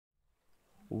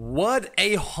What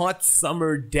a hot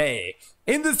summer day.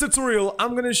 In this tutorial,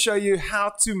 I'm going to show you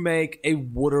how to make a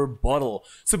water bottle.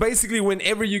 So basically,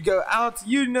 whenever you go out,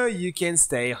 you know you can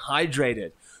stay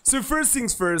hydrated. So first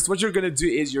things first, what you're going to do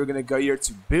is you're going to go here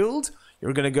to build.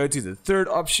 You're going to go to the third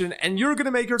option and you're going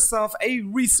to make yourself a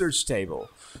research table.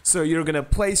 So you're going to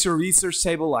place your research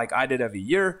table like I did over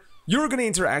here. You're going to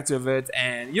interact with it,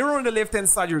 and you're on the left hand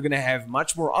side, you're going to have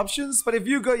much more options, but if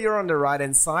you go here on the right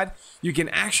hand side, you can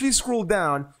actually scroll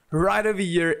down. Right over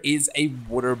here is a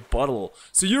water bottle.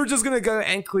 So you're just going to go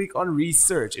and click on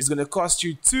research. It's going to cost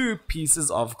you 2 pieces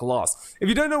of glass. If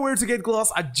you don't know where to get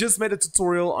glass, I just made a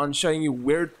tutorial on showing you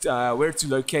where to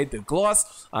locate the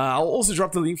glass. I'll also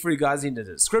drop the link for you guys in the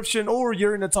description, or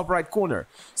you're in the top right corner.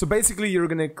 So basically you're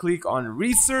going to click on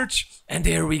research, and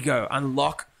there we go,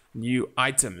 unlock new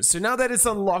items. So now that it's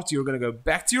unlocked, you're going to go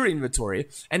back to your inventory,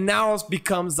 and now it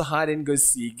becomes the hide and go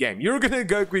seek game. You're going to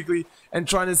go quickly and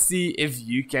trying to see if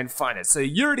you can find it. So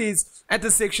here it is at the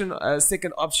section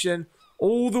second option,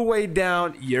 all the way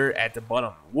down here at the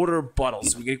bottom, water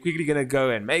bottles. So we're quickly going to go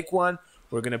and make one.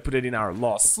 We're going to put it in our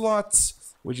last slot,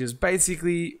 which is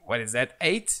basically, what is that,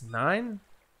 8 9?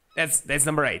 That's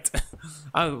number 8.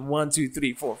 1 2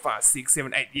 3 4 5 6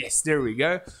 7 8. Yes, there we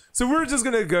go. So we're just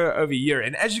gonna go over here,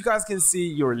 and as you guys can see,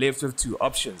 you're left with 2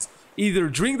 options: either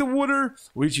drink the water,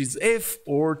 which is F,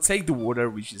 or take the water,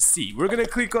 which is C. We're gonna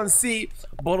click on C.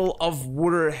 Bottle of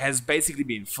water has basically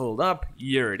been filled up.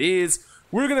 Here it is.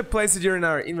 We're gonna place it here in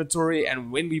our inventory,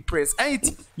 and when we press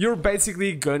 8, you're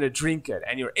basically gonna drink it,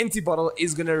 and your empty bottle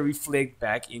is gonna reflect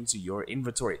back into your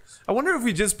inventory. I wonder if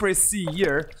we just press C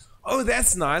here. Oh,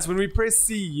 that's nice. When we press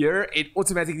C here, it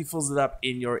automatically fills it up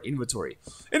in your inventory.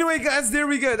 Anyway, guys, there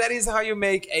we go. That is how you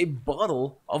make a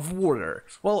bottle of water.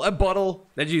 Well, a bottle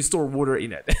that you store water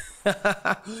in it.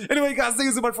 Anyway, guys, thank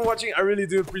you so much for watching. I really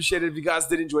do appreciate it. If you guys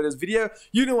did enjoy this video,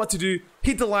 you know what to do.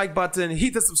 Hit the like button,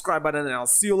 hit the subscribe button, and I'll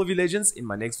see all of you legends in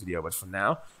my next video. But for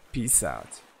now, peace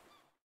out.